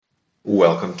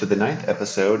Welcome to the ninth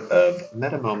episode of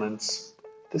Meta Moments.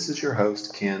 This is your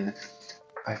host, Ken.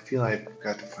 I feel I've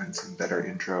got to find some better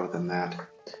intro than that,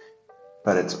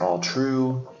 but it's all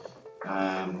true.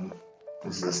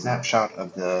 This is a snapshot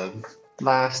of the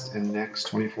last and next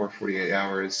 24-48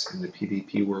 hours in the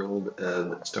PvP world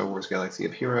of Star Wars Galaxy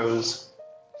of Heroes.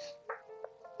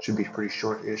 Should be pretty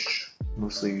short-ish,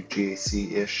 mostly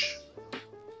GAC-ish.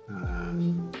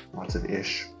 Lots of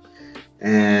ish.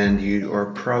 And you are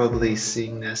probably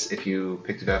seeing this if you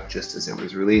picked it up just as it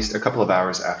was released a couple of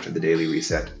hours after the daily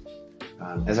reset.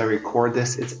 As I record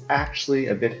this, it's actually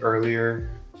a bit earlier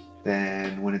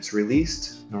than when it's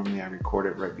released. Normally I record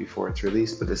it right before it's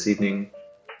released, but this evening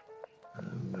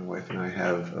my wife and I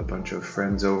have a bunch of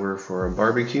friends over for a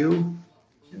barbecue.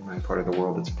 In my part of the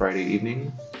world, it's Friday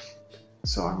evening,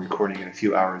 so I'm recording it a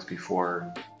few hours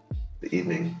before the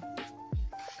evening.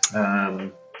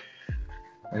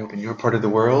 I hope in your part of the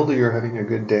world you're having a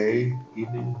good day,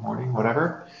 evening, morning,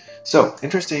 whatever. So,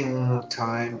 interesting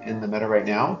time in the meta right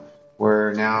now.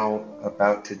 We're now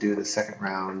about to do the second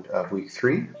round of week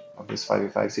 3 of this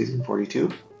 5v5 season,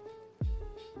 42.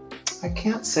 I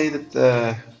can't say that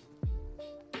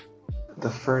the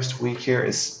first week here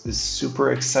is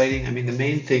super exciting. I mean, the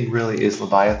main thing really is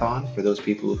Leviathan for those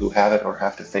people who have it or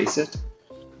have to face it.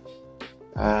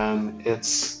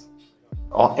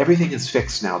 Everything is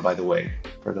fixed now, by the way,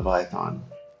 for Leviathan.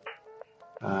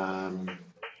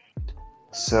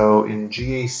 So in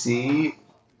GAC,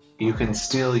 you can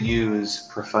still use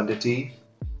Profundity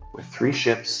with 3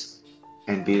 ships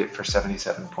and beat it for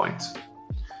 77 points.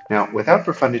 Now, without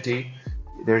Profundity,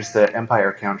 there's the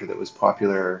Empire counter that was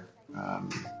popular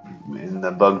in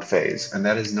the bugged phase, and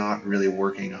that is not really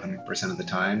working 100% of the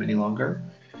time any longer.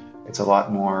 It's a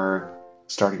lot more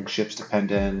starting ships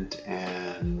dependent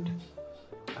and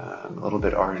a little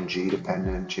bit RNG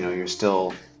dependent. You know, there's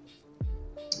still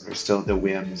the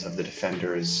whims of the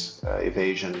defender's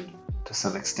evasion to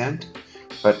some extent,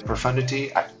 but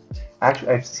Profundity.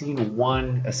 I've seen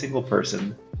a single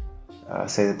person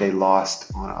say that they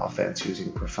lost on offense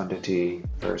using Profundity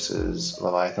versus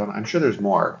Leviathan. I'm sure there's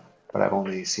more, but I've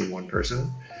only seen one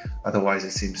person. Otherwise,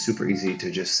 it seems super easy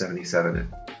to just 77 it.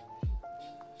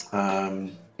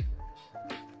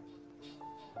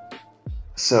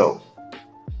 So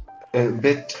a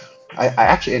bit. I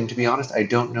actually, and to be honest, I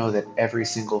don't know that every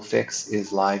single fix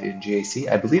is live in GAC.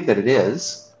 I believe that it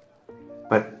is,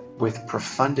 but with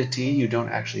Profundity, you don't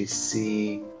actually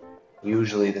see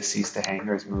usually the Cease the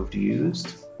Hangers move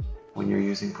used when you're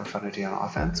using Profundity on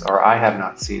offense, or I have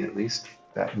not seen at least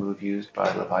that move used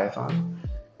by Leviathan.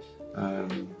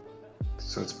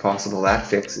 So it's possible that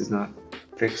fix is not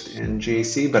fixed in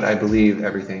GAC, but I believe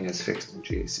everything is fixed in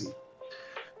GAC.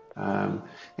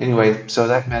 Anyway, so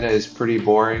that meta is pretty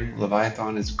boring.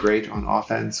 Leviathan is great on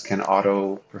offense, can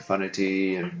auto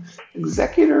Profundity, and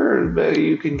Executor,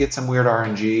 you can get some weird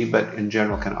RNG, but in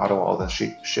general can auto all the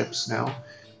ships now,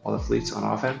 all the fleets on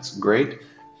offense. Great.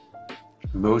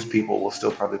 Most people will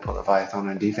still probably put Leviathan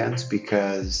on defense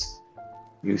because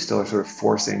you still are sort of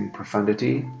forcing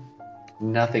Profundity.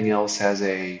 Nothing else has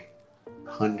a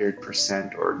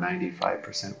 100% or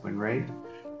 95% win rate.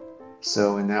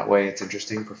 So in that way, it's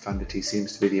interesting. Profundity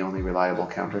seems to be the only reliable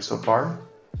counter so far.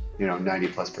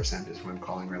 90+% is what I'm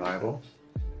calling reliable.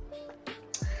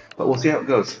 But we'll see how it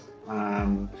goes.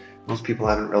 Most people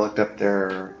haven't really looked up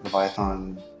their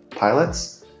Leviathan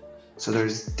pilots. So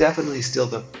there's definitely still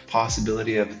the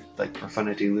possibility of like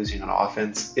Profundity losing on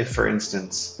offense if, for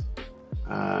instance,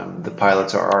 the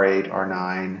pilots are R8,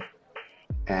 R9,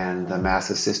 and the mass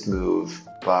assist move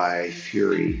by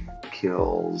Fury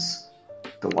kills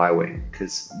the Y-Wing,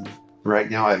 because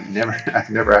right now I've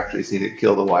never actually seen it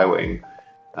kill the Y-Wing,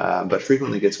 but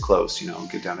frequently gets close,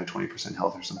 get down to 20%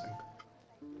 health or something.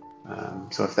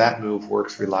 So if that move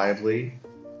works reliably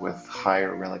with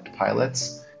higher relic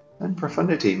pilots, then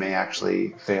Profundity may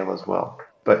actually fail as well.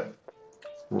 But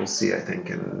we'll see, I think,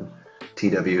 in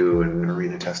TW and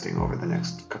arena testing over the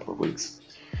next couple of weeks.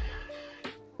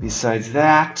 Besides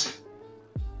that,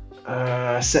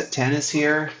 set 10 is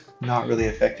here. Not really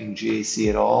affecting GAC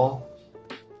at all.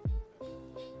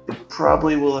 It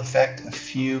probably will affect a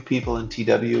few people in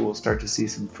TW. We'll start to see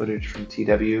some footage from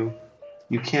TW.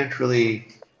 You can't really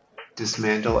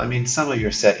dismantle. I mean, some of your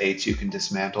set 8s you can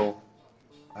dismantle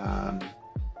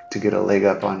to get a leg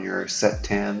up on your set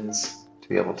 10s to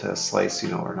be able to slice,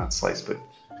 or not slice, but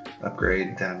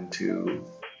upgrade them to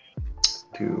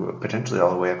potentially all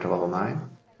the way up to level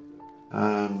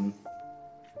 9.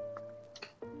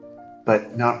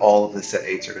 But not all of the set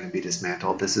 8s are going to be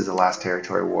dismantled. This is the last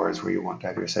territory wars where you want to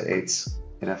have your set 8s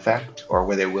in effect, or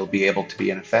where they will be able to be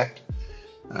in effect.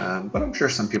 But I'm sure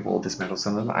some people will dismantle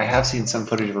some of them. I have seen some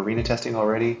footage of arena testing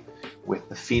already with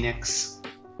the Phoenix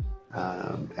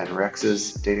and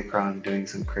Rex's Datacron doing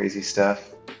some crazy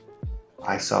stuff.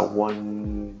 I saw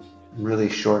one really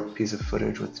short piece of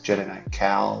footage with Jedi Knight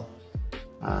Cal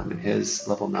in his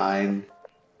level 9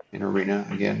 in arena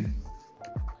again.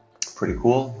 Pretty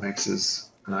cool. Makes his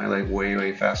Annihilate way,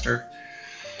 way faster.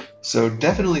 So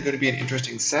definitely going to be an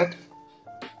interesting set.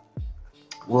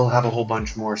 We'll have a whole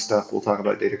bunch more stuff. We'll talk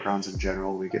about Datacrons in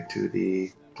general. We get to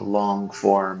the long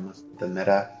form, the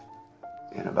meta,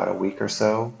 in about a week or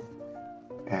so.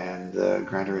 And the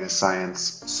Grand Arena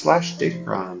Science /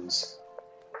 Datacrons,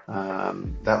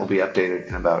 that will be updated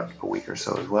in about a week or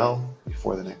so as well,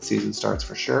 before the next season starts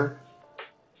for sure.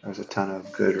 There's a ton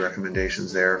of good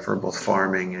recommendations there for both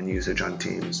farming and usage on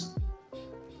teams.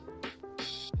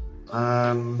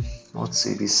 Let's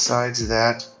see, besides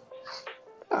that,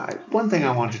 one thing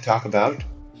I wanted to talk about,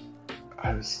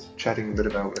 I was chatting a bit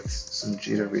about with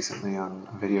Sanjita recently on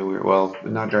a video. Well,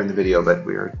 not during the video, but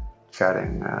we were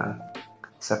chatting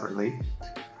separately.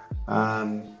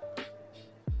 Attack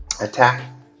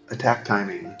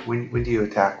timing. When do you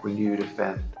attack? When do you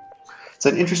defend? It's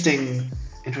an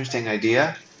interesting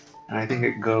idea, and I think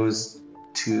it goes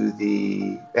to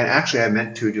the. And actually, I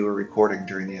meant to do a recording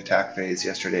during the attack phase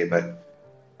yesterday, but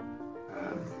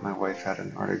my wife had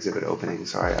an art exhibit opening,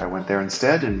 so I went there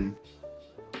instead, and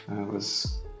I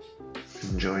was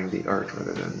enjoying the art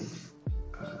rather than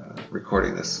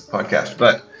recording this podcast.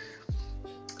 But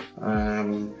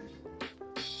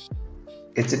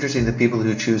it's interesting, the people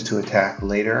who choose to attack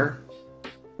later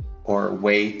or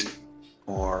wait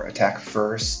or attack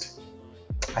first.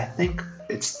 I think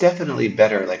it's definitely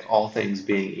better, like all things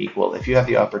being equal, if you have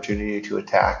the opportunity to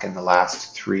attack in the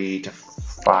last 3 to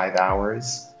 5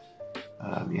 hours,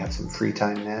 you have some free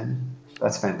time then,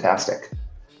 that's fantastic,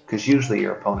 because usually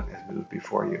your opponent has moved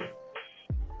before you.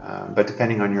 But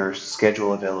depending on your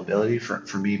schedule availability,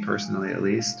 for me personally at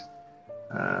least,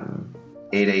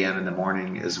 8 a.m. in the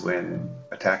morning is when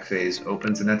attack phase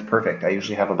opens, and that's perfect. I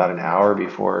usually have about an hour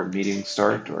before meetings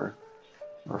start or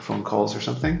phone calls or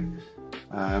something,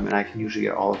 and I can usually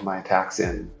get all of my attacks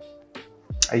in.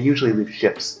 I usually leave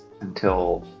ships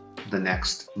until the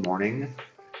next morning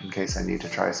in case I need to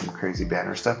try some crazy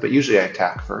banner stuff, but usually I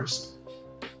attack first.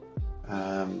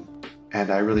 And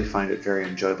I really find it very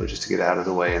enjoyable just to get out of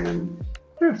the way and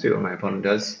then see what my opponent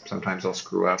does. Sometimes I'll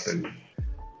screw up, and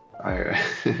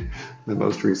the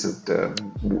most recent,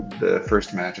 the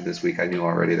first match of this week, I knew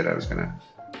already that I was gonna.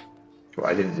 Well,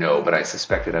 I didn't know, but I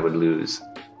suspected I would lose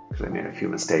because I made a few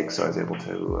mistakes. So I was able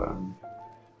to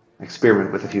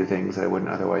experiment with a few things that I wouldn't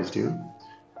otherwise do.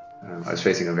 I was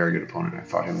facing a very good opponent. I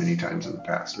fought him many times in the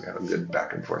past. We had a good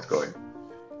back and forth going.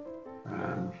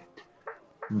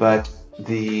 But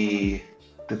the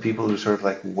people who sort of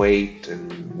like wait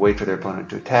for their opponent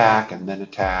to attack and then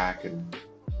attack, and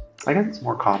I guess it's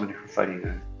more common if you're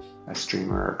fighting a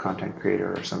streamer or a content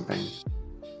creator or something.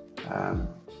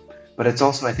 But it's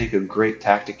also, I think, a great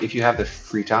tactic if you have the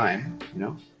free time,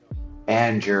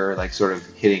 and you're like sort of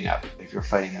hitting up. If you're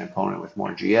fighting an opponent with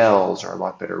more GLs or a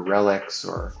lot better relics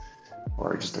or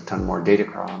just a ton more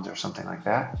Datacrons or something like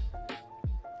that,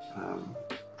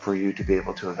 for you to be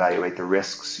able to evaluate the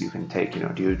risks you can take.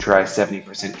 Do you try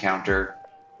 70% counter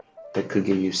that could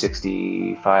give you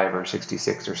 65 or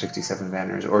 66 or 67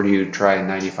 banners, or do you try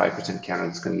 95% counter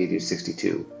that's going to give you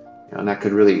 62? And that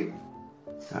could really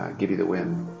give you the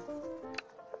win.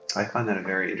 I find that a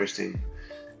very interesting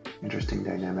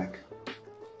dynamic.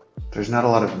 There's not a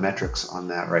lot of metrics on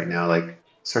that right now. Like,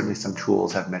 certainly some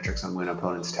tools have metrics on when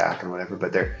opponents attack and whatever,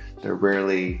 but they're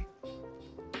rarely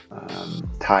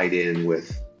tied in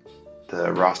with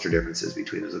the roster differences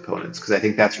between those opponents, because I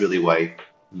think that's really why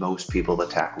most people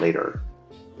attack later,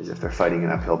 is if they're fighting an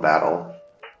uphill battle.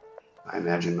 I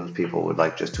imagine most people would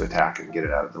like just to attack and get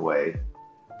it out of the way.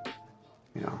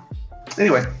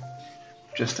 Anyway,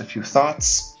 just a few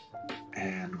thoughts,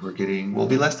 and we'll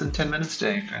be less than 10 minutes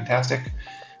today. Fantastic.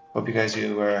 Hope you guys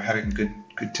are having a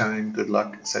good time. Good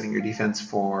luck setting your defense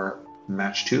for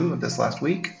match 2 of this last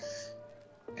week,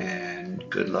 and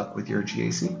good luck with your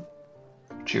GAC.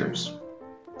 Cheers.